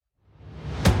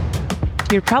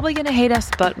You're probably going to hate us,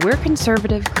 but we're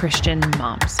conservative Christian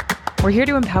moms. We're here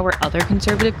to empower other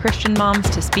conservative Christian moms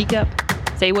to speak up,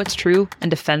 say what's true,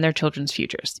 and defend their children's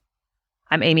futures.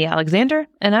 I'm Amy Alexander,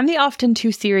 and I'm the often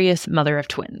too serious mother of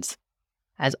twins.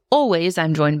 As always,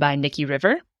 I'm joined by Nikki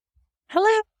River.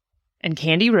 Hello. And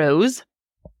Candy Rose.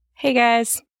 Hey,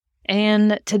 guys.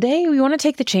 And today we want to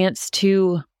take the chance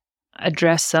to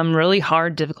address some really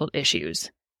hard, difficult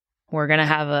issues. We're going to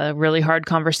have a really hard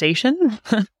conversation.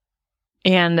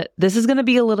 And this is going to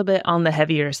be a little bit on the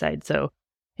heavier side. So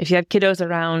if you have kiddos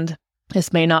around,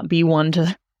 this may not be one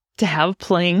to have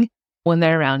playing when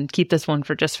they're around. Keep this one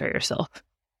for yourself.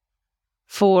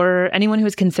 For anyone who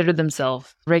has considered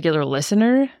themselves a regular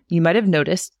listener, you might have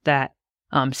noticed that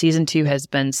season 2 has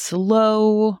been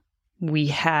slow. We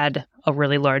had a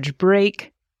really large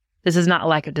break. This is not a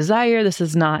lack of desire. This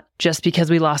is not just because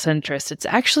we lost interest. It's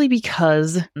actually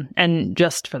because, and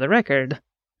just for the record,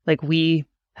 like we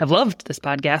have loved this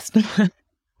podcast.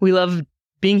 We love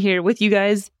being here with you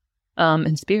guys,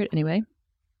 in spirit anyway.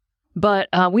 But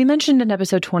we mentioned in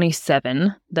episode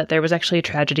 27 that there was actually a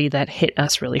tragedy that hit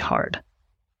us really hard.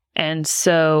 And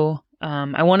so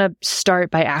I want to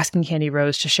start by asking Candy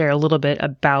Rose to share a little bit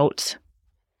about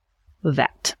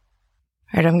that.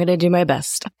 All right, I'm going to do my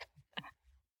best.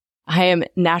 I am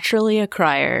naturally a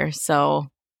crier, so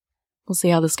we'll see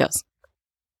how this goes.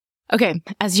 Okay,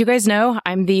 as you guys know,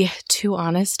 I'm the too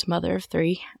honest mother of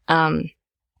 3.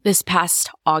 This past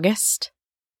August,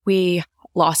 we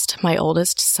lost my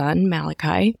oldest son,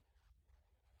 Malachi.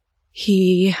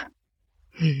 He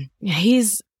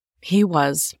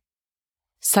was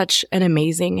such an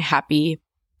amazing,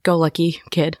 happy-go-lucky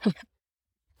kid.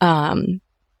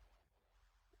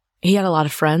 He had a lot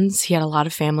of friends. He had a lot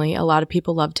of family. A lot of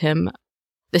people loved him.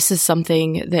 This is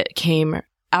something that came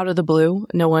out of the blue.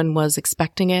 No one was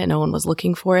expecting it. No one was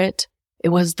looking for it. It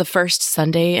was the first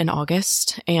Sunday in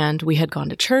August, and we had gone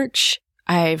to church.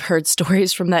 I've heard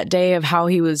stories from that day of how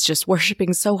he was just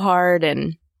worshiping so hard,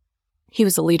 and he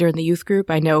was a leader in the youth group.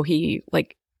 I know he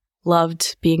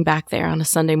loved being back there on a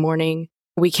Sunday morning.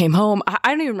 We came home. I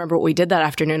don't even remember what we did that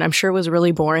afternoon. I'm sure it was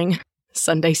really boring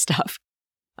Sunday stuff.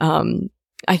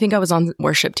 I think I was on the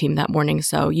worship team that morning,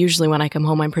 so usually when I come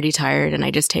home, I'm pretty tired and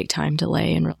I just take time to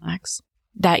lay and relax.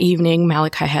 That evening,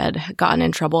 Malachi had gotten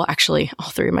in trouble. Actually, all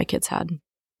 3 of my kids had,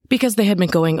 because they had been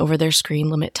going over their screen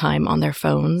limit time on their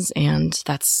phones, and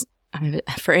that's,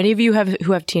 for any of you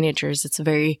who have teenagers, it's a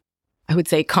very, I would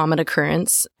say, common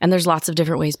occurrence, and there's lots of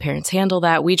different ways parents handle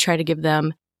that. We try to give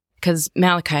them, because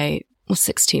Malachi was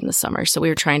 16 this summer, so we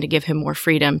were trying to give him more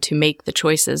freedom to make the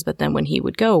choices. But then when he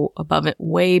would go above it,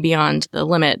 way beyond the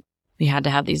limit, we had to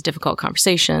have these difficult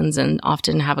conversations and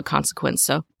often have a consequence.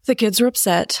 So the kids were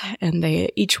upset and they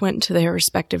each went to their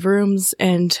respective rooms.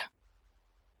 And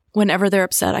whenever they're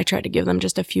upset, I try to give them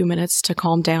just a few minutes to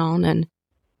calm down and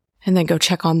then go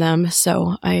check on them.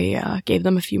 So I gave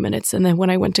them a few minutes. And then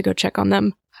when I went to go check on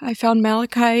them, I found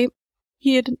Malachi.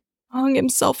 He had hung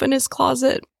himself in his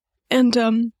closet,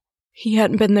 and he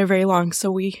hadn't been there very long,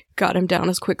 so we got him down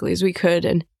as quickly as we could,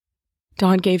 and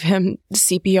Dawn gave him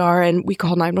CPR, and we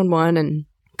called 911 and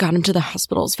got him to the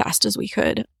hospital as fast as we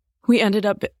could. We ended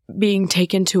up being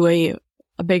taken to a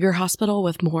bigger hospital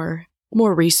with more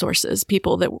resources,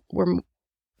 people that were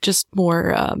just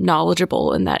more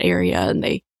knowledgeable in that area, and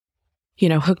they,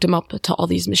 hooked him up to all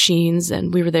these machines,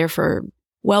 and we were there for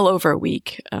well over a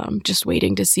week, just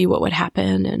waiting to see what would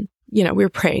happen, and we were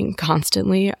praying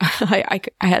constantly. I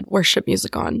had worship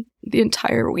music on the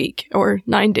entire week, or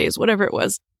 9 days, whatever it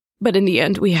was. But in the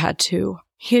end, he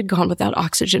had gone without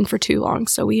oxygen for too long.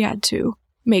 So we had to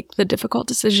make the difficult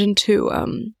decision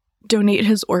to donate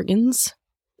his organs.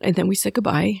 And then we said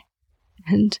goodbye.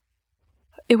 And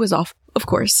it was off, of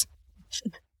course.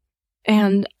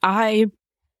 And I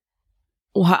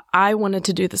wanted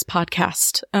to do this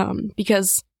podcast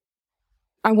because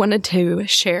I wanted to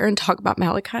share and talk about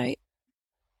Malachi.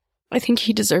 I think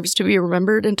he deserves to be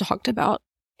remembered and talked about.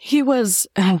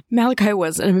 Malachi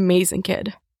was an amazing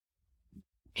kid.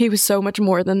 He was so much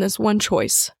more than this one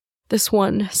choice, this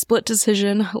one split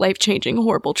decision, life-changing,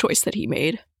 horrible choice that he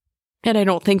made. And I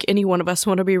don't think any one of us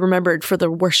want to be remembered for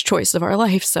the worst choice of our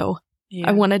life, so yeah.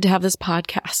 I wanted to have this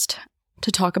podcast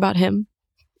to talk about him.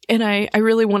 And I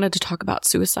really wanted to talk about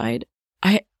suicide.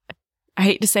 I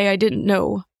hate to say I didn't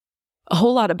know a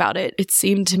whole lot about it. It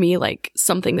seemed to me like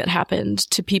something that happened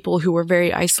to people who were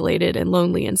very isolated and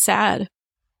lonely and sad.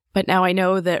 But now I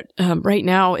know that right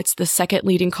now it's the second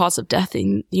leading cause of death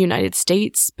in the United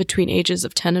States between ages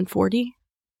of 10 and 40.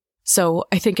 So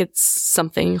I think it's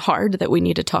something hard that we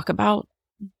need to talk about.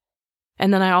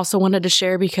 And then I also wanted to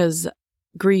share because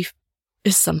grief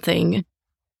is something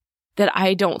that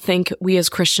I don't think we as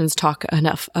Christians talk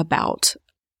enough about.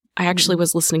 I actually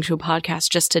was listening to a podcast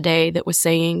just today that was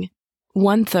saying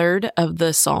 1/3 of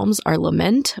the Psalms are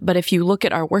lament, but if you look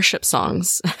at our worship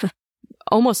songs,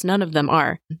 almost none of them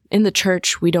are. In the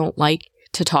church, we don't like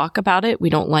to talk about it.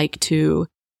 We don't like to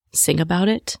sing about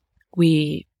it.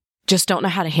 We just don't know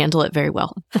how to handle it very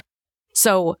well.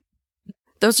 So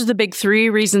those are the big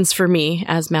 3 reasons for me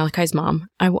as Malachi's mom.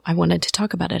 I wanted to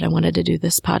talk about it. I wanted to do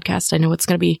this podcast. I know it's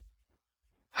going to be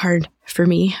hard for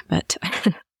me, but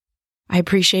I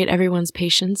appreciate everyone's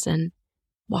patience and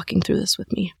walking through this with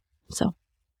me. So,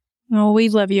 well, we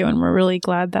love you, and we're really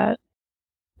glad that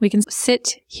we can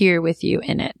sit here with you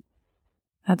in it.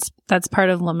 That's part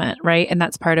of lament, right? And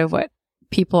that's part of what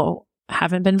people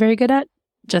haven't been very good at,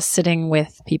 just sitting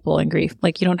with people in grief.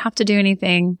 Like, you don't have to do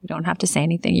anything. You don't have to say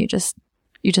anything. You're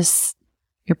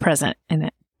present in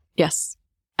it. Yes,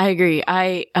 I agree.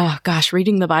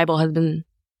 Reading the Bible has been,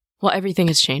 well, everything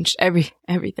has changed.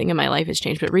 Everything in my life has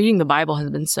changed, but reading the Bible has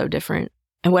been so different.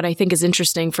 And what I think is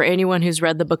interesting for anyone who's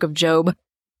read the book of Job,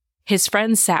 his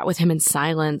friends sat with him in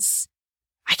silence.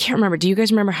 I can't remember. Do you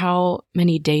guys remember how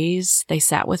many days they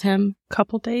sat with him?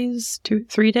 Couple days,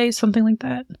 2-3 days, something like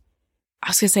that. I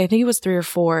was going to say, I think it was 3 or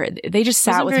 4. They just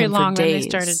sat with him for days. They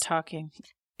started talking.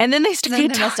 And then they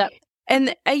started talking.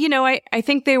 And, I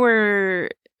think they were,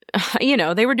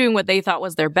 they were doing what they thought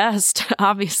was their best,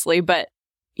 obviously. But,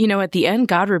 at the end,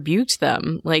 God rebuked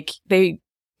them. Like,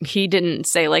 he didn't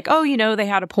say like, oh, they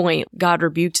had a point. God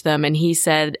rebuked them. And he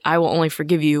said, I will only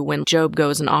forgive you when Job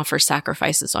goes and offers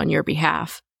sacrifices on your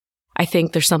behalf. I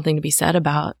think there's something to be said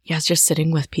about, just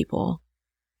sitting with people.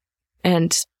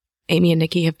 And Amy and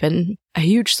Nikki have been a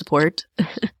huge support.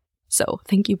 So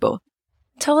thank you both.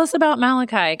 Tell us about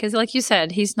Malachi, because like you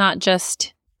said, he's not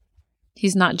just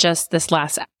this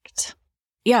last act.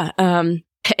 Yeah.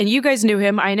 And you guys knew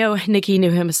him. I know Nikki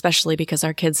knew him especially because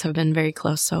our kids have been very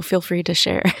close. So feel free to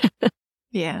share.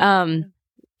 Yeah.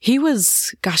 He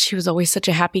was always such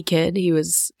a happy kid. He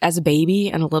was, as a baby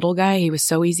and a little guy, he was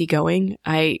so easygoing.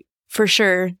 For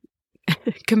sure,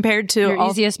 compared to your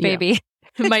easiest baby.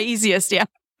 My easiest. Yeah.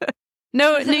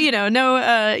 No,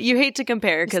 you hate to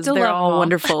compare because they're all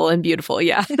wonderful and beautiful.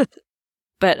 Yeah.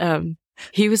 But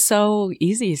he was so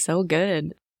easy, so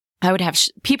good. I would have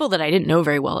people that I didn't know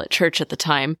very well at church at the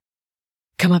time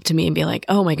come up to me and be like,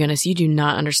 oh my goodness, you do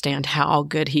not understand how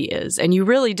good he is. And you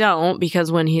really don't,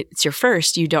 because when it's your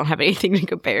first, you don't have anything to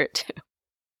compare it to.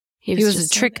 He was a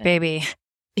trick baby.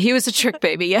 He was a trick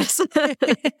baby, yes.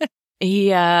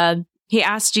 He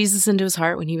asked Jesus into his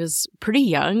heart when he was pretty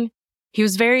young. He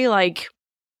was very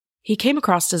he came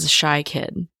across as a shy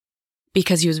kid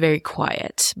because he was very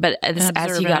quiet. But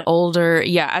as he got older,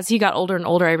 and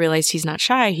older, I realized he's not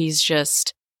shy. He's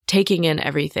just taking in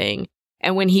everything.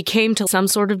 And when he came to some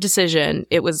sort of decision,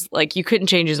 it was like you couldn't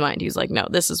change his mind. He was like, no,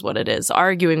 this is what it is.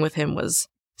 Arguing with him was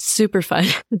super fun.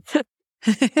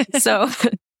 So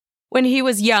when he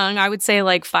was young, I would say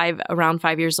around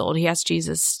 5 years old, he asked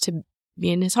Jesus to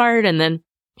be in his heart. And then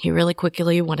he really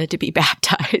quickly wanted to be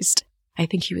baptized. I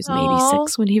think he was maybe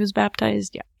 6 when he was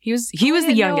baptized. Yeah. He was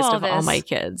the youngest of all my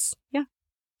kids. Yeah.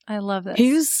 I love this.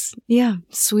 He was,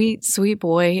 sweet, sweet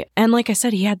boy. And like I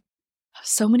said, he had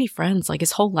so many friends,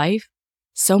 his whole life,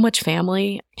 so much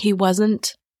family. He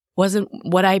wasn't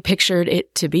what I pictured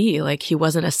it to be. He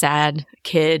wasn't a sad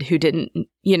kid who didn't,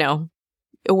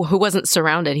 who wasn't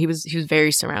surrounded. He was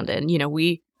very surrounded.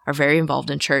 We are very involved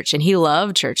in church, and he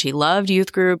loved church. He loved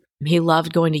youth group. He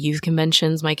loved going to youth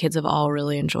conventions. My kids have all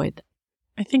really enjoyed that.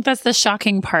 I think that's the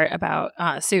shocking part about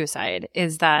suicide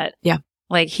is that,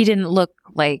 he didn't look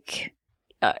like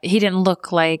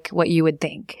what you would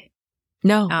think.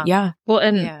 No, Well,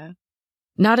 and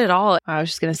not at all. I was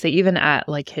just going to say, even at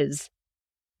his,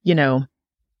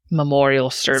 memorial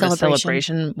service,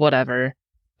 celebration, whatever,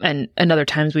 and other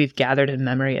times we've gathered in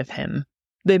memory of him,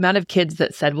 the amount of kids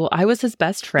that said, well, I was his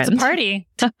best friend. It's a party.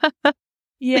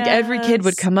 Yeah. Every kid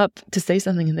would come up to say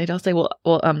something and they'd all say, well,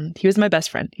 he was my best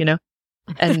friend,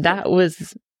 And that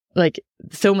was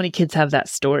so many kids have that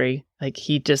story.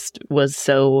 He just was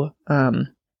so,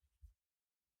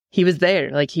 he was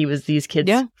there. He was these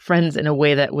kids' friends in a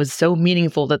way that was so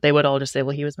meaningful that they would all just say,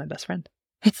 well, he was my best friend.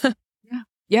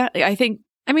 Yeah. I think,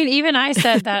 even I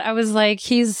said that. I was like,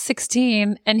 he's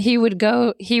 16 and he would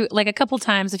go, a few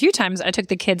times I took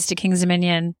the kids to King's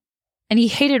Dominion and he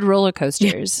hated roller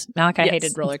coasters. Malachi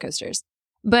hated roller coasters.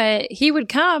 But he would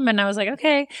come and I was like,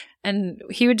 okay. And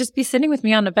he would just be sitting with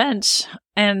me on the bench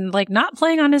and not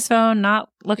playing on his phone, not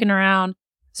looking around.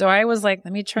 So I was like,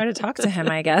 let me try to talk to him,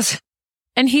 I guess.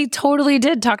 And he totally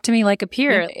did talk to me like a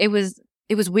peer. Yeah.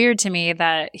 It was weird to me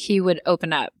that he would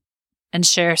open up and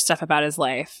share stuff about his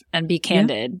life and be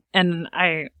candid. Yeah. And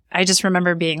I just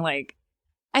remember being like,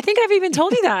 I think I've even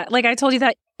told you that. Like I told you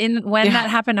that when that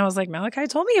happened, I was like, Malachi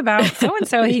told me about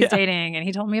so-and-so he's dating, and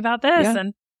he told me about this,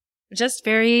 and just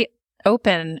very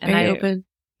open. And open.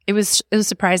 It was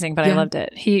surprising, but I loved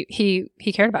it. He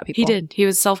cared about people. He did. He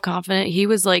was self-confident. He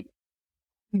was like,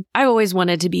 I always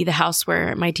wanted to be the house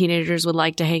where my teenagers would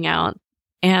like to hang out.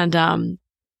 And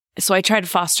so I tried to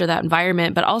foster that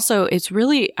environment, but also it's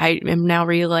really, I am now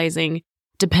realizing,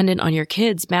 dependent on your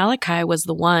kids. Malachi was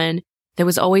the one that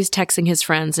was always texting his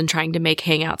friends and trying to make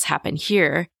hangouts happen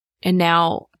here. And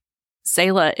now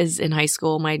Selah is in high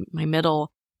school, my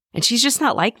middle, and she's just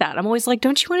not like that. I'm always like,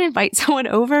 don't you want to invite someone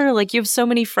over? Like, you have so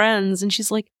many friends. And she's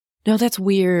like, no, that's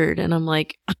weird. And I'm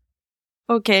like,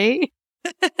 okay.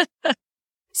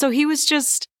 So he was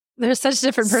just... There's such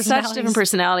different personalities. Such different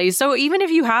personalities. So even if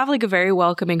you have like a very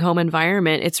welcoming home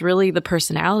environment, it's really the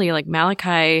personality. Like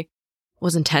Malachi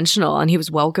was intentional and he was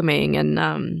welcoming,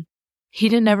 and he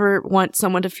didn't ever want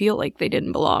someone to feel like they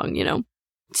didn't belong, you know?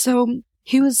 So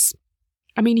he was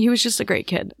just a great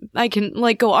kid. I can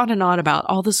like go on and on about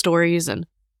all the stories, and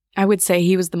I would say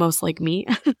he was the most like me,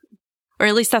 or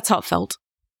at least that's how it felt.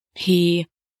 He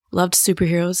loved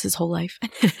superheroes his whole life.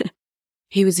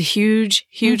 He was a huge,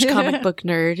 huge comic book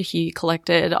nerd. He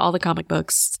collected all the comic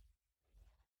books.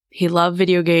 He loved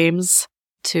video games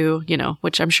too, you know,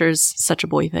 which I'm sure is such a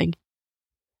boy thing.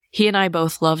 He and I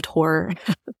both loved horror,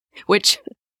 which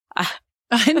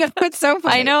I know, it's so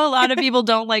funny. I know a lot of people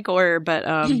don't like horror, but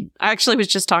I actually was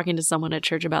just talking to someone at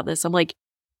church about this. I'm like,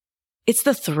 it's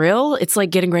the thrill. It's like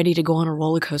getting ready to go on a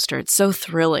roller coaster. It's so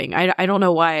thrilling. I don't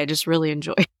know why. I just really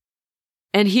enjoy it.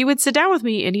 And he would sit down with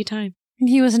me anytime.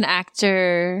 He was an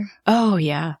actor. Oh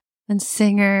yeah. And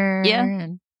singer. Yeah.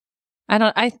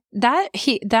 And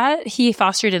he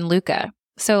fostered in Luca.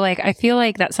 So like, I feel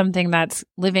like that's something that's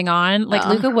living on. Like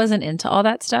Luca wasn't into all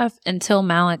that stuff until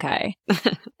Malachi.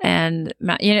 And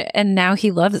and now he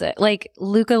loves it. Like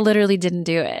Luca literally didn't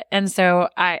do it. And so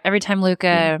every time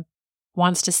Luca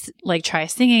wants to like try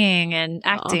singing and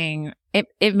acting,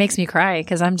 it makes me cry,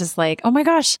 because I'm just like, oh my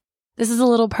gosh, this is a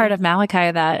little part of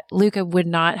Malachi that Luca would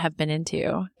not have been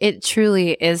into. It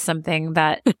truly is something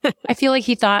that I feel like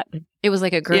he thought it was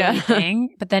like a girly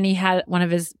thing, but then he had one of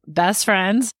his best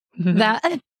friends that,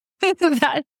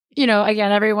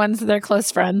 again, everyone's their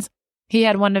close friends. He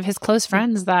had one of his close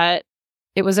friends that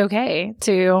it was okay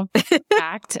to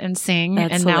act and sing,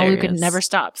 and now Luca never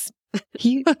stops.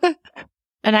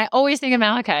 And I always think of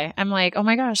Malachi. I'm like, oh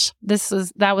my gosh,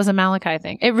 that was a Malachi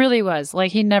thing. It really was.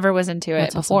 Like, he never was into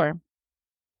it before. Awesome.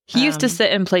 He used to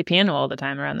sit and play piano all the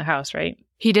time around the house, right?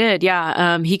 He did,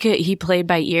 yeah. He played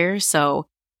by ear, so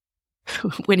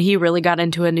when he really got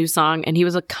into a new song, and he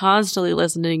was constantly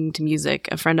listening to music.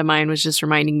 A friend of mine was just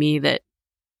reminding me that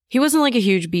he wasn't like a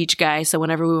huge beach guy, so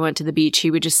whenever we went to the beach, he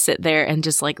would just sit there and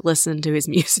just like listen to his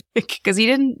music, because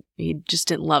he just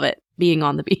didn't love it being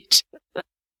on the beach.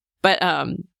 But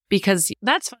because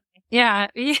that's funny. Yeah.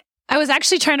 I was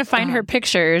actually trying to find her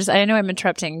pictures. I know I'm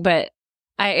interrupting, but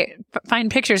I find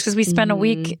pictures because we spent a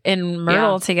week in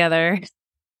Myrtle together.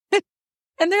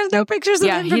 And there's no pictures of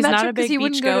him from he's that not trip a big he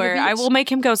beach goer. I will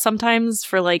make him go sometimes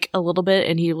for like a little bit,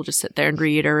 and he will just sit there and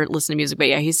read or listen to music. But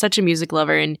yeah, he's such a music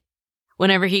lover, and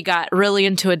whenever he got really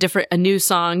into a new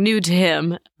song, new to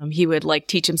him, he would like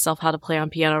teach himself how to play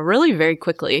on piano really very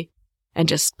quickly, and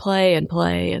just play,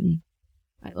 and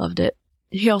I loved it.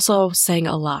 He also sang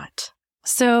a lot.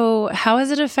 So how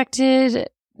has it affected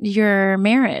your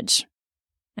marriage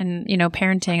and,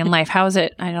 parenting and life? How's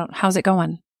it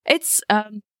going? It's,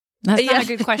 that's not a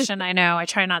good question. I know. I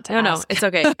try not to ask. No, it's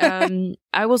okay.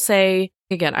 I will say,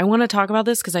 again, I want to talk about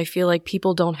this because I feel like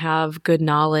people don't have good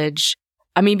knowledge.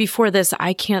 I mean, before this,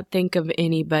 I can't think of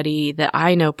anybody that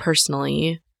I know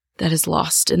personally that is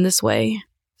lost in this way.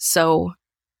 So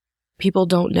people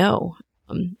don't know.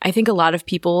 I think a lot of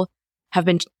people have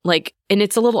been like, and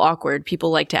it's a little awkward.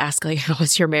 People like to ask like, how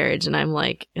was your marriage? And I'm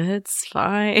like, it's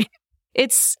fine.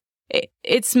 It's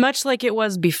much like it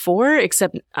was before,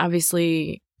 except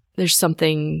obviously there's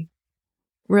something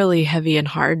really heavy and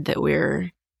hard that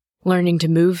we're learning to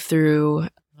move through.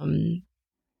 And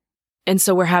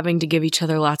so we're having to give each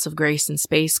other lots of grace and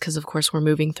space because of course we're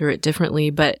moving through it differently.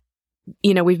 But,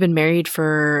 we've been married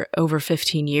for over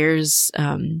 15 years.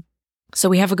 So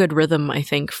we have a good rhythm, I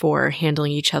think, for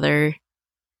handling each other.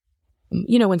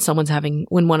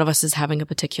 When one of us is having a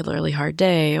particularly hard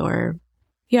day, or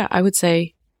I would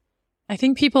say. I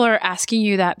think people are asking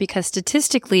you that because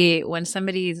statistically, when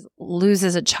somebody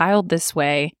loses a child this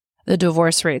way, the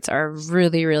divorce rates are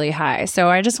really, really high. So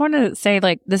I just want to say,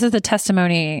 like, this is a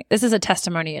testimony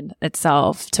in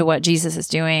itself to what Jesus is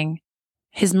doing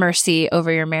his mercy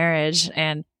over your marriage.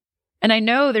 And I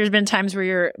know there's been times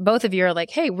where both of you are like,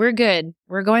 hey, we're good.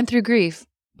 We're going through grief,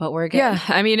 but we're good. Yeah.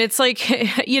 I mean, it's like,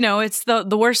 it's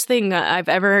the worst thing I've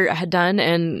ever had done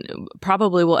and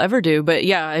probably will ever do. But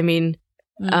yeah, I mean,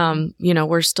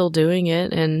 we're still doing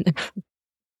it. And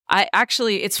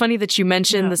it's funny that you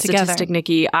mentioned the statistic,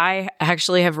 Nikki. I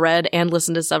actually have read and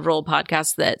listened to several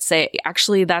podcasts that say,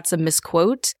 actually, that's a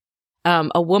misquote.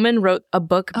 A woman wrote a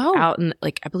book out in,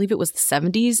 I believe it was the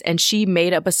 70s, and she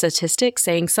made up a statistic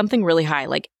saying something really high,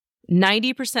 like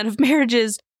 90% of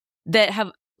marriages that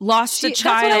have lost a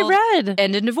child that's what I read.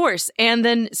 End in divorce. And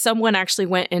then someone actually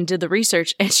went and did the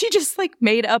research, and she just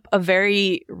made up a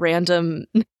very random.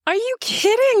 Are you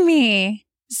kidding me?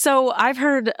 So I've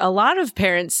heard a lot of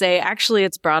parents say, actually,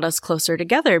 it's brought us closer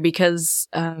together because,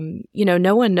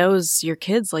 no one knows your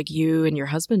kids like you and your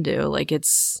husband do.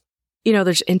 It's,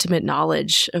 there's intimate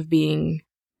knowledge of being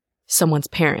someone's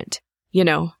parent,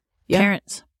 Yeah.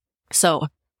 Parents. So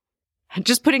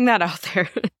just putting that out there.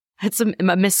 It's a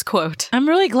misquote. I'm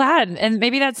really glad. And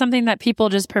maybe that's something that people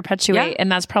just perpetuate. Yeah.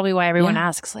 And that's probably why everyone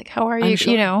asks, how are you?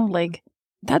 Sure.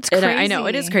 That's crazy. I know,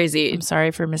 it is crazy. I'm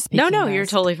sorry for misspeaking. No, you're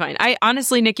totally fine. I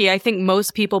honestly, Nikki, I think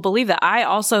most people believe that. I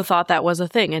also thought that was a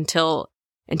thing until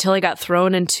I got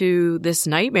thrown into this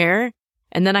nightmare.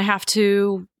 And then I have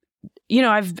to,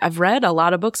 I've read a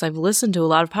lot of books. I've listened to a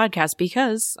lot of podcasts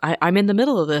because I'm in the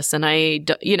middle of this, and I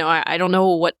don't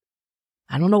know what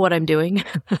I'm doing.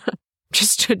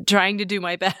 Just trying to do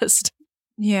my best.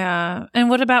 Yeah. And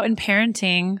what about in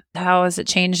parenting? How has it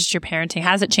changed your parenting?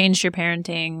 Has it changed your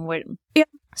parenting? Yeah.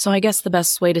 So I guess the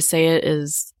best way to say it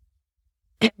is,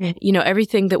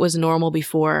 everything that was normal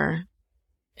before,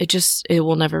 it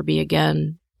will never be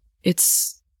again.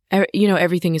 It's,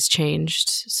 everything has changed.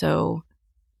 So,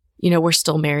 we're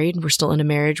still married. We're still in a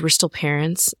marriage. We're still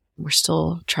parents. We're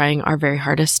still trying our very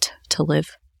hardest to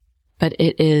live. But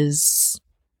it's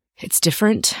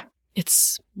different.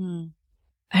 It's,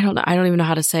 I don't know. I don't even know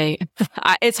how to say.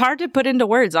 It's hard to put into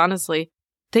words, honestly.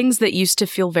 Things that used to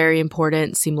feel very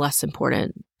important seem less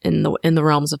important in the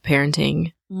realms of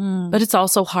parenting. But it's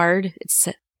also hard.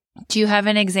 Do you have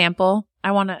an example?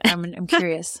 I'm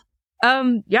curious.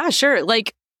 Yeah, sure.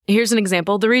 Here's an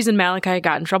example. The reason Malachi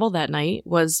got in trouble that night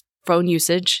was phone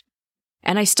usage.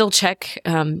 And I still check.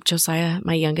 Josiah,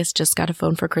 my youngest, just got a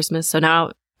phone for Christmas. So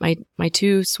now my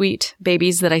two sweet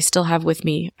babies that I still have with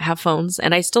me have phones,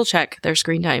 and I still check their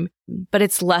screen time. But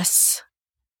it's less.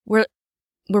 We're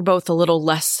both a little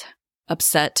less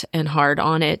upset and hard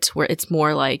on it, where it's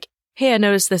more like, hey, I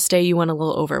noticed this day you went a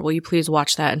little over. Will you please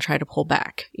watch that and try to pull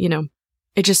back?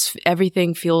 It just,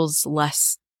 everything feels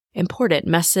less important.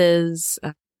 Messes,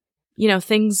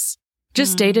 things,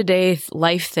 just day-to-day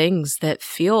life things that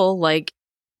feel like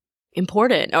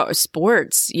important. Oh,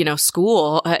 sports,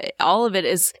 school, all of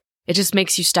it just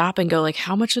makes you stop and go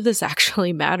how much of this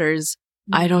actually matters?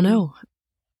 I don't know.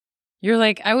 You're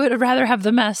like, I would rather have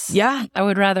the mess. Yeah. I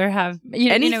would rather have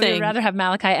anything. We would rather have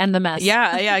Malachi and the mess.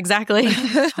 Yeah, exactly.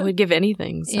 I would give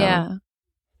anything. So.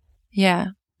 Yeah.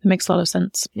 It makes a lot of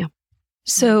sense. Yeah.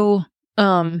 So,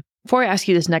 before I ask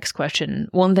you this next question,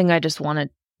 one thing I just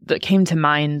that came to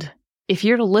mind, if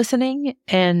you're listening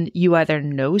and you either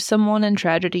know someone in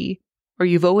tragedy, or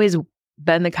you've always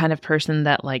been the kind of person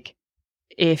that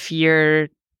if you're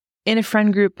in a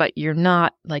friend group, but you're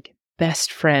not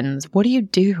best friends, what do you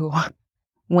do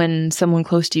when someone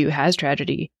close to you has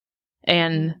tragedy?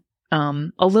 And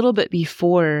a little bit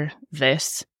before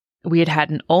this, Nikki had had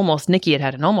an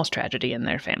almost tragedy in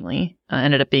their family.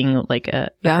 Ended up being a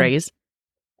phrase.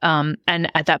 And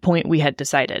at that point, we had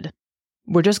decided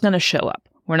we're just going to show up.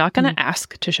 We're not going to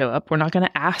ask to show up. We're not going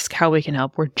to ask how we can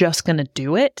help. We're just going to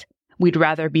do it. We'd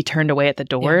rather be turned away at the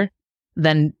door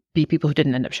than be people who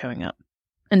didn't end up showing up.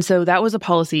 And so that was a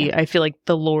policy. I feel like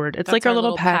the Lord, it's like our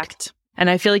little pact. And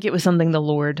I feel like it was something the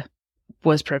Lord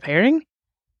was preparing.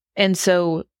 And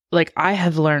so I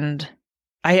have learned,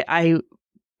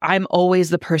 I'm always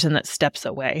the person that steps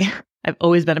away. I've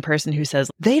always been a person who says,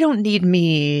 they don't need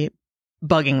me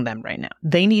bugging them right now.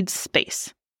 They need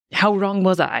space. How wrong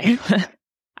was I?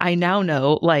 I now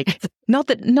know, not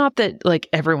that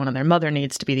everyone and their mother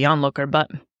needs to be the onlooker, but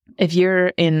if you're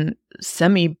in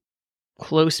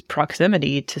semi-close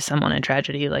proximity to someone in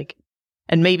tragedy,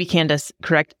 and maybe Candace,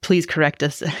 please correct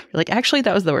us. Actually,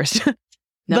 that was the worst.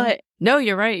 No,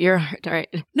 you're right. You're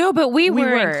right. No, but we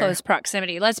were in close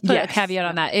proximity. Let's put a caveat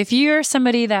on that. If you're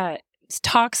somebody that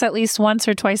talks at least once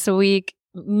or twice a week,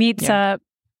 meets up,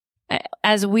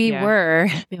 as we were,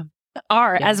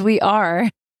 as we are,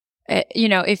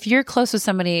 if you're close with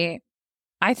somebody,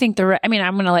 I think I'm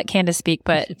going to let Candace speak,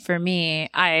 but for me,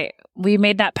 we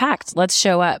made that pact. Let's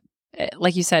show up.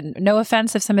 like you said, no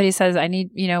offense if somebody says, I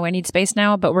need space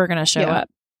now, but we're going to show up.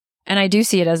 And I do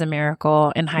see it as a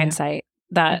miracle in hindsight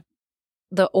that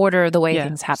the order, the way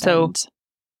things happened. So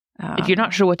if you're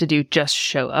not sure what to do, just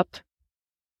show up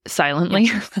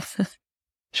silently.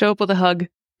 Show up with a hug.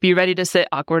 Be ready to sit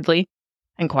awkwardly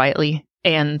and quietly.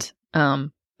 And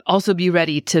also be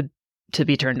ready to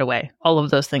be turned away. All of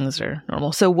those things are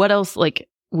normal. So what else, like,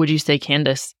 would you say,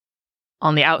 Candace,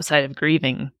 on the outside of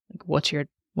grieving, like, what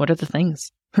are the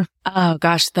things? Oh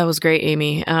gosh, that was great,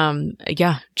 Amy.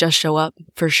 Yeah, just show up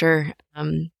for sure.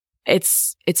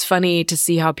 It's funny to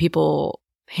see how people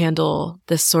handle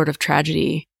this sort of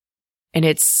tragedy, and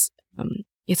it's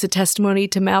a testimony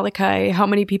to Malachi. How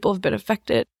many people have been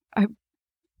affected? I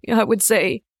would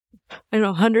say, I don't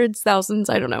know, hundreds, thousands.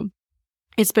 I don't know.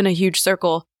 It's been a huge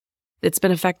circle that's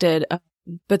been affected,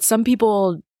 but some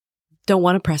people don't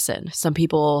want to press in. Some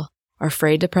people are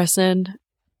afraid to press in.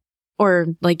 Or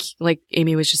like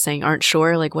Amy was just saying, aren't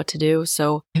sure like what to do.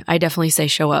 So I definitely say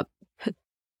show up.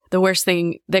 The worst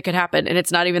thing that could happen, and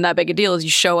it's not even that big a deal, is you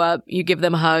show up, you give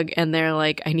them a hug, and they're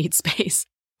like, I need space.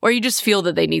 Or you just feel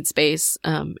that they need space,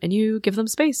 and you give them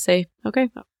space. Say, okay,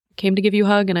 I came to give you a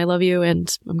hug, and I love you,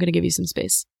 and I'm going to give you some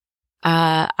space.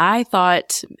 I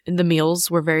thought the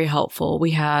meals were very helpful.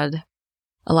 We had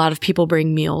a lot of people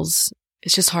bring meals.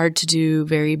 It's just hard to do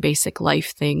very basic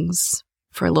life things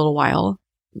for a little while.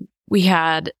 We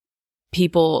had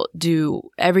people do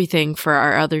everything for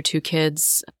our other two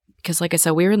kids because, like I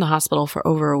said, we were in the hospital for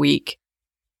over a week.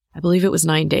 I believe it was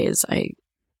 9 days. I'm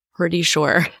pretty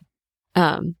sure.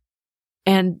 And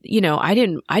I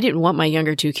didn't want my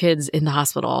younger two kids in the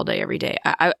hospital all day, every day.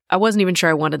 I wasn't even sure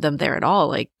I wanted them there at all.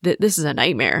 Like this is a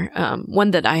nightmare.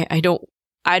 One that I don't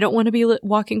want to be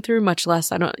walking through, much less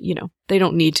they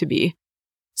don't need to be.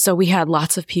 So we had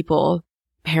lots of people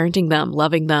parenting them,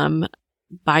 loving them,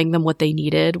 buying them what they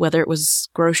needed, whether it was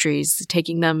groceries,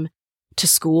 taking them to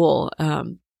school,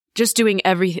 just doing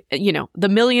the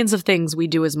millions of things we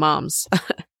do as moms.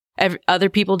 Other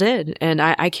people did. And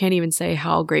I can't even say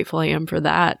how grateful I am for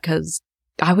that, because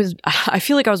I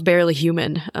feel like I was barely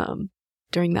human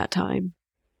during that time.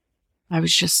 I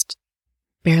was just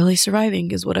barely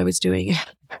surviving is what I was doing.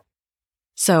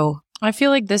 So I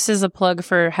feel like this is a plug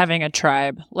for having a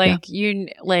tribe.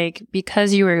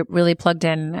 Because you were really plugged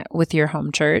in with your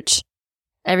home church,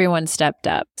 everyone stepped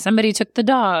up. Somebody took the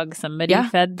dog, somebody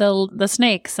fed the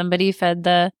snake, somebody fed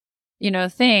the,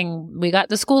 thing. We got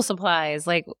the school supplies.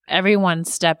 Like everyone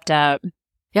stepped up.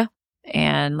 Yeah.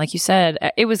 And like you said,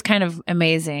 it was kind of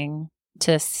amazing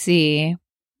to see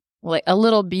like a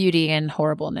little beauty in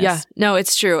horribleness. Yeah, no,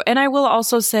 it's true. And I will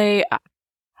also say,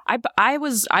 I've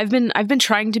been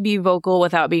trying to be vocal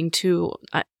without being too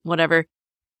whatever.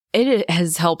 It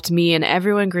has helped me, and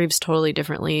everyone grieves totally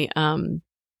differently.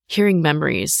 Hearing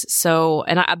memories. So,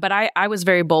 but I was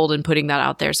very bold in putting that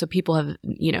out there. So people have,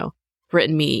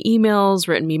 written me emails,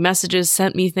 written me messages,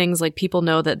 sent me things. Like people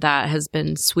know that has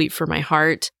been sweet for my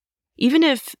heart. Even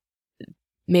if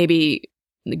maybe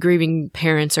the grieving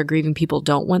parents or grieving people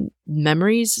don't want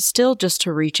memories, still just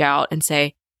to reach out and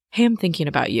say, hey, I'm thinking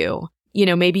about you.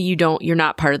 Maybe you're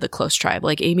not part of the close tribe.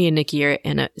 Like Amy and Nikki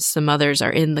and some others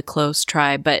are in the close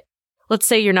tribe. But let's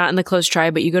say you're not in the close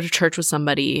tribe, but you go to church with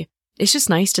somebody. It's just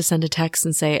nice to send a text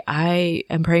and say, I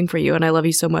am praying for you and I love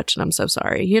you so much and I'm so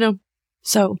sorry,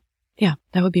 So yeah,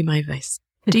 that would be my advice.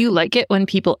 Do you like it when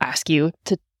people ask you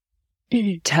to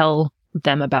tell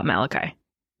them about Malachi?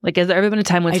 Like, has there ever been a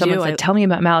time when someone said, tell me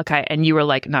about Malachi, and you were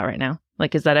like, not right now?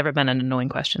 Like, has that ever been an annoying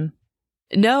question?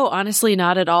 No, honestly,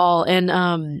 not at all.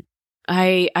 And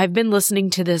I've been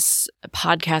listening to this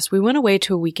podcast. We went away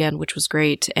to a weekend, which was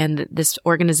great. And this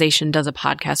organization does a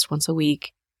podcast once a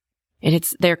week. And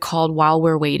they're called While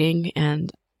We're Waiting.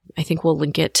 And I think we'll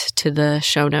link it to the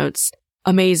show notes.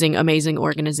 Amazing, amazing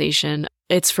organization.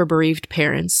 It's for bereaved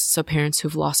parents. So parents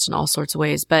who've lost in all sorts of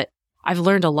ways. But I've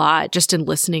learned a lot just in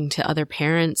listening to other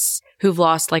parents who've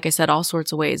lost, like I said, all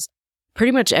sorts of ways.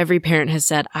 Pretty much every parent has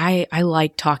said, I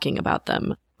like talking about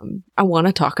them. I want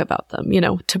to talk about them.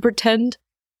 To pretend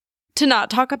to not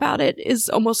talk about it is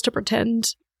almost to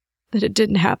pretend that it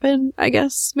didn't happen, I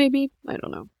guess, maybe. I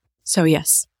don't know. So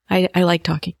yes, I like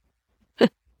talking.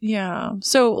 Yeah.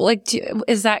 So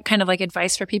is that kind of like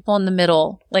advice for people in the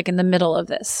middle of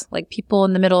this, like people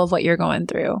in the middle of what you're going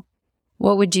through?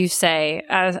 What would you say?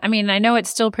 I know it's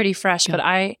still pretty fresh, but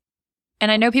I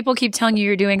know people keep telling you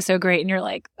you're doing so great and you're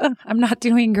like, I'm not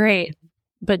doing great.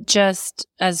 But just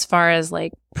as far as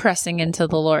like pressing into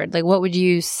the Lord, like what would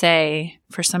you say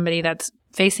for somebody that's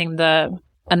facing the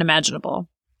unimaginable?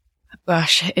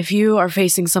 Gosh, if you are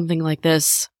facing something like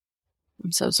this,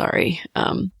 I'm so sorry.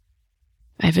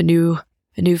 I have a new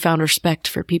a newfound respect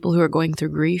for people who are going through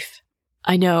grief.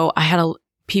 I know I had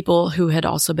people who had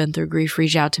also been through grief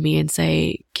reach out to me and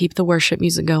say, keep the worship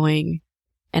music going.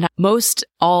 And most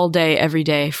all day, every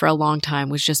day for a long time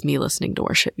was just me listening to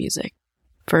worship music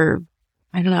for,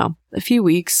 I don't know, a few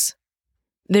weeks.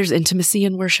 There's intimacy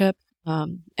in worship.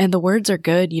 And the words are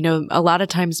good. You know, a lot of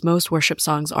times most worship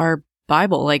songs are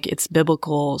Bible, like it's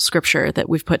biblical scripture that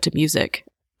we've put to music.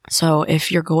 So if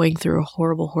you're going through a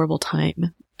horrible, horrible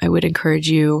time, I would encourage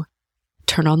you,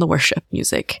 turn on the worship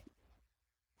music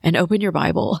and open your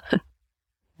Bible.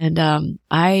 And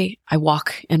I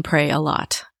walk and pray a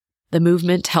lot. The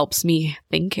movement helps me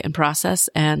think and process,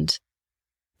 and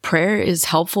prayer is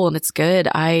helpful and it's good.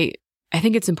 I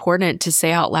think it's important to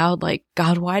say out loud, like,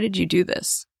 God, why did you do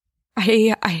this?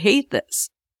 I hate this,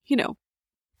 you know,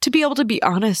 to be able to be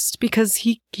honest, because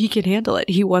he can handle it.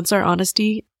 He wants our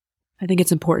honesty. I think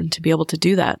it's important to be able to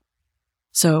do that.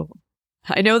 So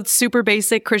I know it's super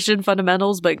basic Christian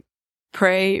fundamentals, but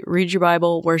pray, read your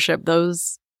Bible, worship,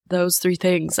 those three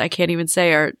things I can't even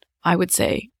say are, I would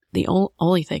say, the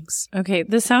only things. Okay,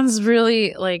 this sounds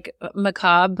really like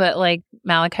macabre, but like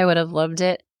Malachi would have loved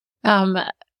it.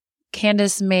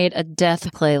 Candace made a death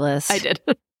playlist. I did.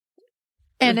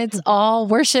 And it's all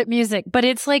worship music, but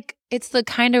it's the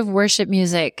kind of worship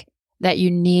music that you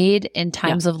need in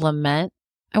times of lament.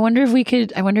 I wonder if we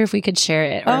could share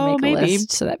it or make a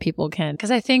list so that people can,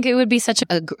 because I think it would be such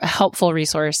a helpful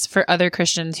resource for other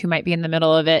Christians who might be in the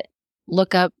middle of it.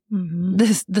 Look up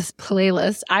this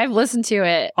playlist. I've listened to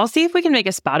it. I'll see if we can make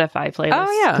a Spotify playlist.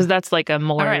 Oh yeah, because that's like a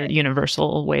more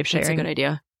universal way of sharing. That's a good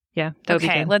idea. Yeah. That would be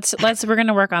good. Let's we're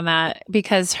gonna work on that,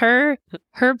 because her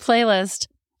playlist,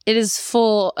 it is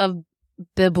full of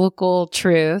biblical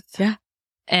truth. Yeah,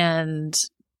 and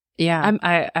yeah,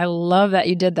 I love that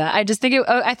you did that. I just think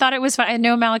I thought it was fun. I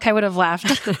know Malachi would have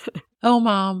laughed. Oh,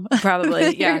 Mom,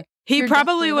 probably. Yeah. He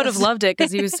probably would have loved it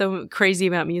because he was so crazy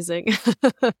about music.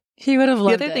 He would have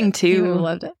loved it. The other thing too, he would have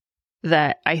loved it,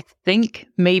 that I think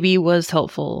maybe was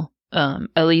helpful,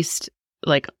 at least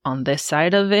like on this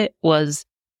side of it, was,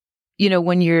 you know,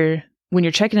 when you're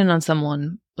checking in on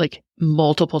someone like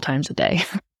multiple times a day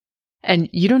and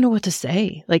you don't know what to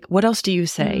say, like what else do you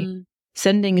say?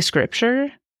 Sending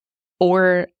scripture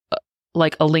or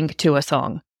like a link to a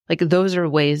song, like those are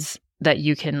ways that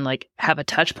you can like have a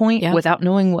touch point without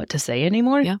knowing what to say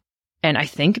anymore. Yeah. And I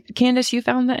think, Candace, you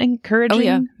found that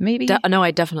encouraging, maybe? No, I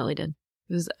definitely did.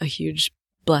 It was a huge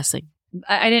blessing.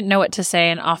 I didn't know what to say,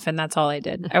 and often that's all I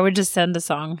did. I would just send a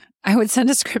song. I would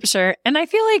send a scripture. And I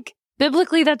feel like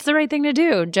biblically that's the right thing to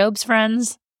do. Job's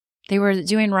friends, they were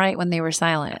doing right when they were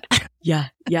silent. Yeah.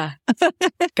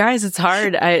 Guys, it's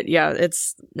hard.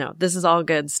 This is all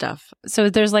good stuff.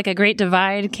 So there's like a great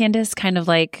divide, Candace, kind of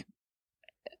like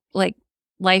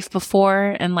life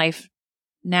before and life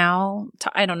now.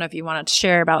 I don't know if you want to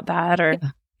share about that or.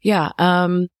 Yeah.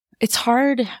 It's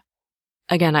hard.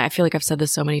 Again, I feel like I've said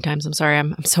this so many times. I'm sorry.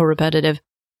 I'm so repetitive.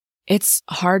 It's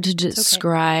hard to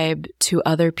describe to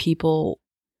other people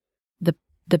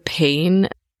the pain,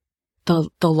 the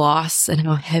loss, and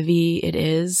how heavy it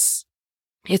is.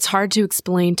 It's hard to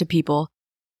explain to people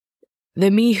the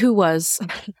me who was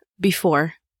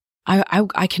before.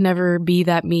 I can never be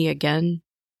that me again.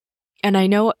 And I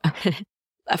know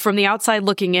from the outside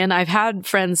looking in, I've had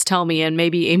friends tell me, and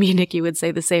maybe Amy and Nikki would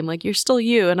say the same, like, you're still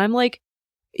you. And I'm like,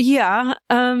 yeah.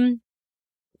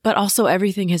 But also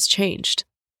everything has changed.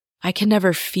 I can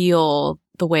never feel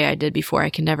the way I did before. I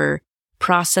can never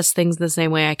process things the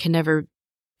same way. I can never,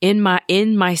 in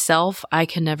myself, I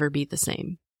can never be the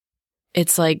same.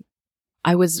 It's like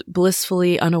I was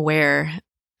blissfully unaware,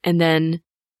 and then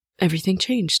everything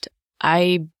changed.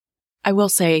 I will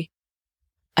say,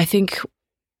 I think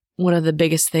one of the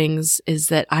biggest things is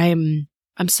that I'm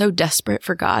so desperate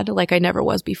for God, like I never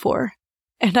was before.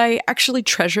 And I actually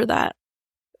treasure that.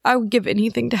 I would give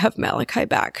anything to have Malachi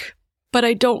back, but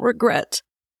I don't regret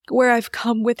where I've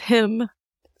come with him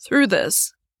through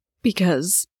this,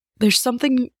 because there's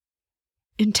something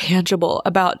intangible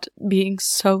about being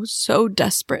so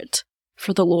desperate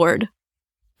for the Lord.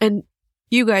 And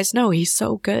you guys know he's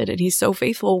so good and he's so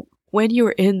faithful. When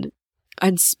you're in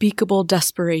unspeakable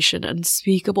desperation,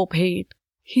 unspeakable pain,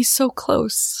 he's so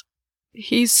close.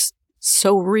 He's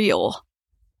so real.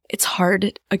 It's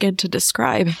hard, again, to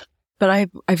describe, but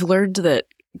I've learned that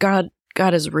God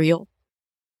is real.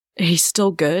 He's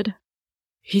still good.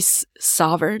 He's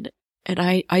sovereign, and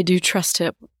I do trust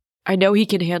him. I know he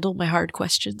can handle my hard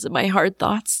questions and my hard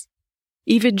thoughts.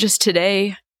 Even just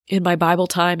today, in my Bible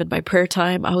time and my prayer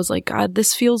time, I was like, God,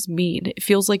 this feels mean. It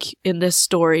feels like in this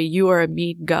story, you are a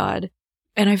mean God.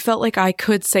 And I felt like I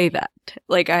could say that.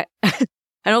 Like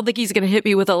I don't think he's going to hit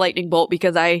me with a lightning bolt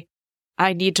because I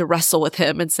need to wrestle with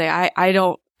him and say, I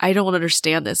don't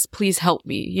understand this. Please help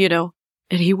me, you know?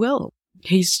 And he will.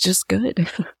 He's just good.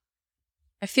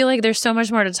 I feel like there's so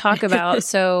much more to talk about.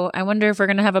 So I wonder if we're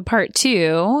going to have a part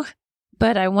 2,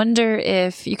 but I wonder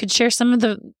if you could share some of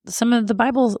the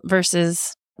Bible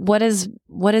verses. What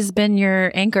has been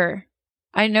your anchor?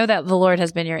 I know that the Lord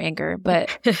has been your anchor, but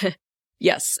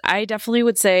yes, I definitely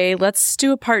would say let's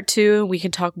do a part 2. We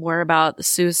can talk more about the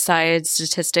suicide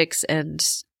statistics and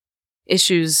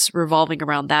issues revolving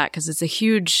around that because it's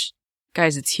huge,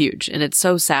 and it's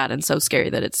so sad and so scary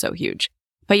that it's so huge.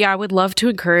 But yeah, I would love to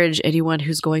encourage anyone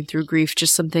who's going through grief,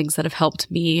 just some things that have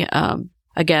helped me.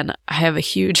 Again, I have a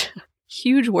huge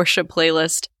worship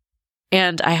playlist,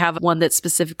 and I have one that's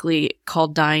specifically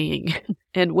called Dying.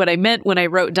 And what I meant when I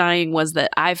wrote Dying was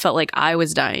that I felt like I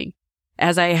was dying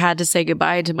as I had to say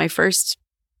goodbye to my first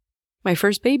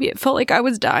baby. It felt like I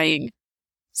was dying.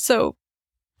 So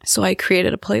I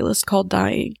created a playlist called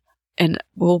Dying, and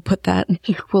we'll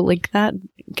link that,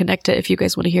 connect it if you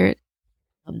guys want to hear it.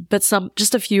 But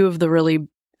just a few of the really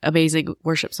amazing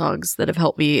worship songs that have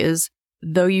helped me is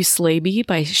Though You Slay Me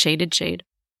by Shane and Shade.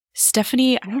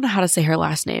 Stephanie, I don't know how to say her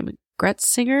last name.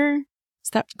 Gretzinger? Is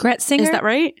that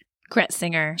right?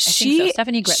 Gretzinger. I think so.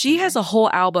 Stephanie Gretzinger. She has a whole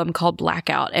album called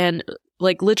Blackout, and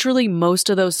like literally most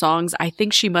of those songs, I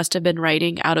think she must have been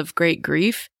writing out of great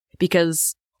grief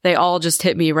because they all just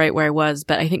hit me right where I was.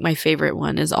 But I think my favorite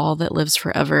one is All That Lives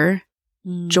Forever.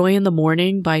 Joy in the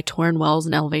Morning by Torrin Wells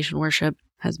and Elevation Worship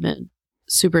has been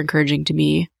super encouraging to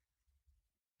me.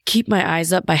 Keep My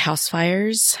Eyes Up by House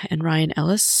Fires and Ryan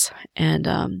Ellis. And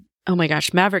oh my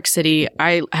gosh, Maverick City,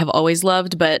 I have always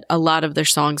loved, but a lot of their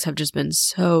songs have just been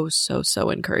so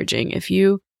encouraging. If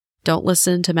you don't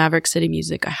listen to Maverick City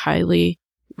music, I highly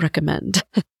recommend.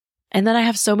 And then I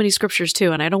have so many scriptures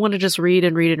too, and I don't want to just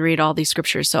read all these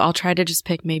scriptures, so I'll try to just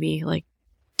pick maybe like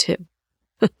 2.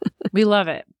 We love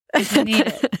it. We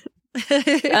need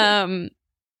it.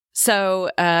 So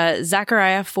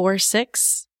Zechariah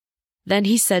 4:6. Then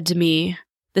he said to me,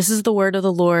 "This is the word of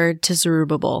the Lord to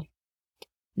Zerubbabel.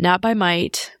 Not by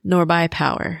might, nor by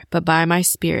power, but by my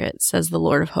spirit, says the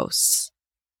Lord of hosts."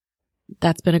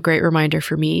 That's been a great reminder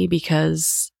for me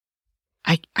because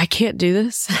I can't do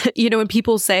this. You know, when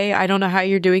people say, I don't know how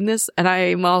you're doing this, and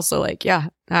I'm also like, yeah,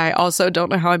 I also don't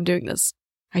know how I'm doing this.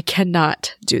 I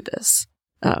cannot do this.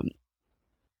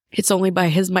 It's only by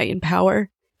his might and power,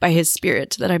 by his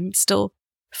spirit, that I'm still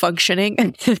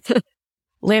functioning.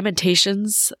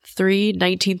 Lamentations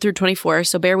 3:19-24.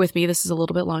 So bear with me. This is a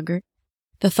little bit longer.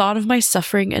 The thought of my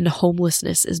suffering and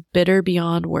homelessness is bitter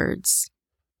beyond words.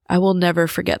 I will never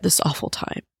forget this awful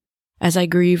time as I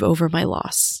grieve over my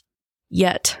loss.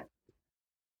 Yet,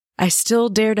 I still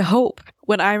dare to hope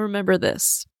when I remember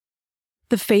this.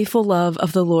 The faithful love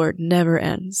of the Lord never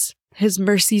ends. His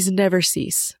mercies never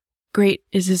cease. Great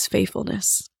is his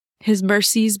faithfulness. His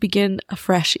mercies begin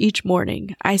afresh each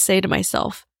morning. I say to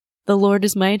myself, the Lord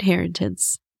is my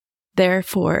inheritance.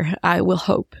 Therefore, I will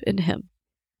hope in him.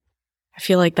 I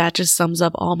feel like that just sums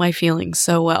up all my feelings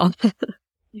so well.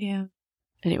 Yeah.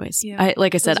 Anyways, yeah.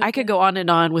 Like I said, I could go on and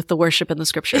on with the worship and the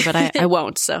scripture, but I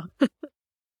won't, so.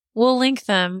 We'll link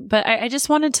them. But I just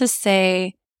wanted to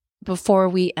say before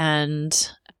we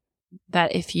end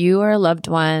that if you or a loved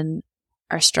one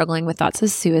are struggling with thoughts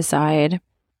of suicide,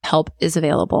 help is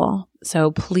available. So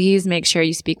please make sure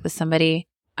you speak with somebody.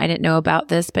 I didn't know about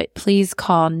this, but please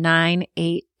call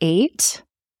 988.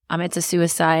 It's a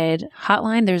suicide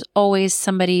hotline. There's always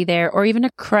somebody there, or even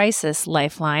a crisis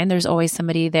lifeline. There's always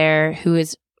somebody there who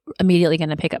is immediately going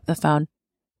to pick up the phone.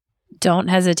 Don't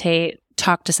hesitate.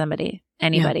 Talk to somebody,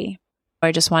 anybody. Yeah.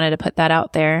 I just wanted to put that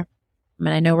out there. I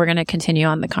mean, I know we're going to continue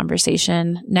on the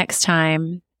conversation next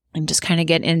time and just kind of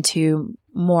get into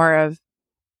more of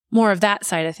that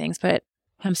side of things. But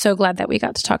I'm so glad that we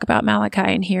got to talk about Malachi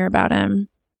and hear about him.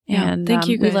 Yeah, and thank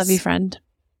you guys. We love you, friend.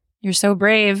 You're so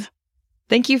brave.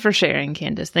 Thank you for sharing,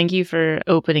 Candace. Thank you for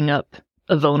opening up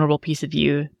a vulnerable piece of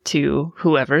you to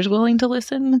whoever's willing to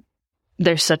listen.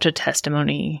 There's such a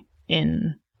testimony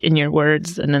in your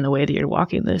words and in the way that you're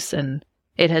walking this, and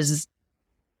it has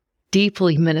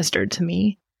deeply ministered to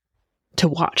me to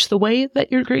watch the way that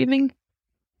you're grieving,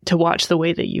 to watch the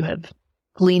way that you have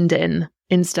leaned in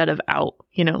instead of out,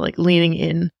 like leaning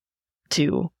in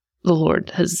to the Lord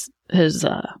has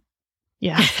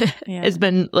it's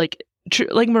been like true,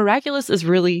 like miraculous is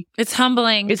really, it's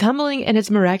humbling. It's humbling and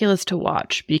it's miraculous to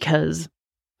watch because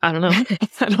I don't know.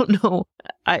 I don't know.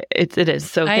 It is.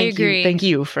 So thank you. Thank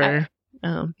you for,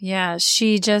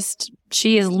 she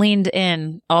has leaned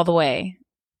in all the way.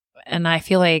 And I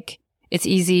feel like it's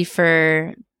easy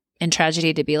in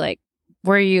tragedy to be like,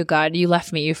 where are you, God? You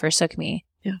left me. You forsook me.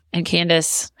 Yeah. And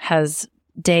Candace has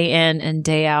day in and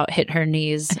day out hit her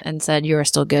knees and said, you are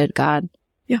still good, God.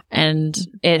 Yeah. And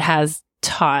it has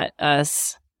taught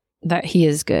us that he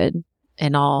is good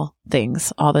in all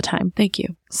things all the time. Thank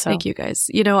you. So Thank you, guys.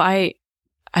 You know, I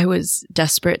was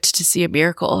desperate to see a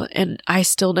miracle, and I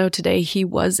still know today he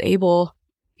was able.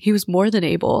 He was more than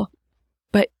able,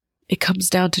 but it comes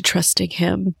down to trusting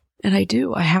him. And I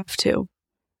have to.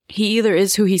 He either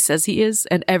is who he says he is,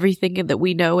 and everything that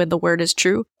we know in the word is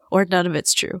true, or none of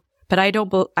it's true. But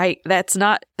that's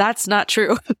not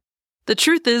true. The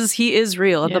truth is he is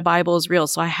real, and the Bible is real.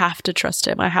 So I have to trust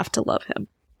him. I have to love him.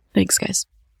 Thanks, guys.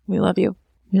 we love you.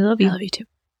 We love you. I love you too.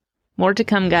 More to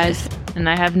come, guys. And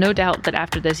I have no doubt that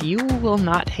after this, you will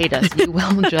not hate us. You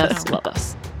will just love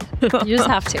us. You just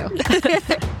have to.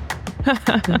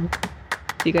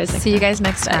 See you guys next See you guys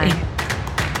next time. Bye.